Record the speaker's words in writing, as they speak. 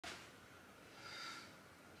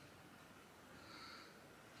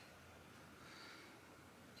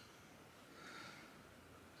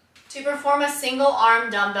To perform a single arm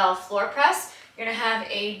dumbbell floor press, you're going to have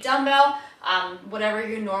a dumbbell, whatever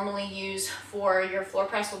you normally use for your floor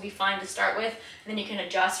press will be fine to start with, and then you can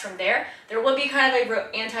adjust from there. There will be kind of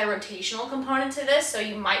a anti-rotational component to this, so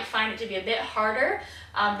you might find it to be a bit harder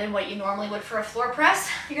than what you normally would for a floor press.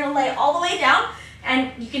 You're going to lay all the way down,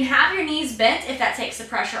 and you can have your knees bent if that takes the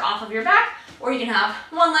pressure off of your back, or you can have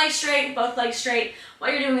one leg straight, both legs straight.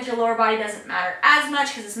 What you're doing with your lower body doesn't matter as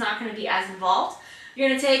much because it's not going to be as involved. You're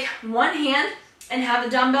going to take one hand and have the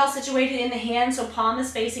dumbbell situated in the hand so palm is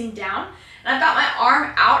facing down. And I've got my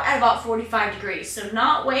arm out at about 45 degrees, so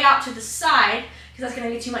not way out to the side because that's going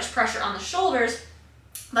to be too much pressure on the shoulders,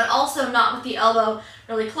 but also not with the elbow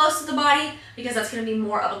really close to the body because that's going to be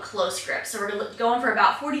more of a close grip. So we're going for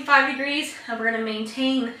about 45 degrees and we're going to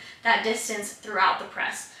maintain that distance throughout the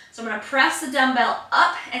press. So I'm going to press the dumbbell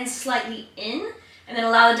up and slightly in and then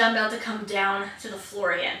allow the dumbbell to come down to the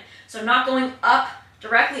floor again. So not going up,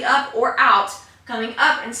 directly up or out, coming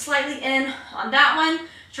up and slightly in on that one.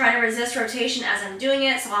 Trying to resist rotation as I'm doing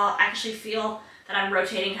it, so I'll actually feel that I'm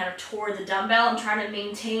rotating kind of toward the dumbbell. I'm trying to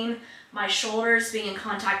maintain my shoulders being in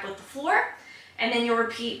contact with the floor, and then you'll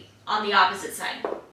repeat on the opposite side.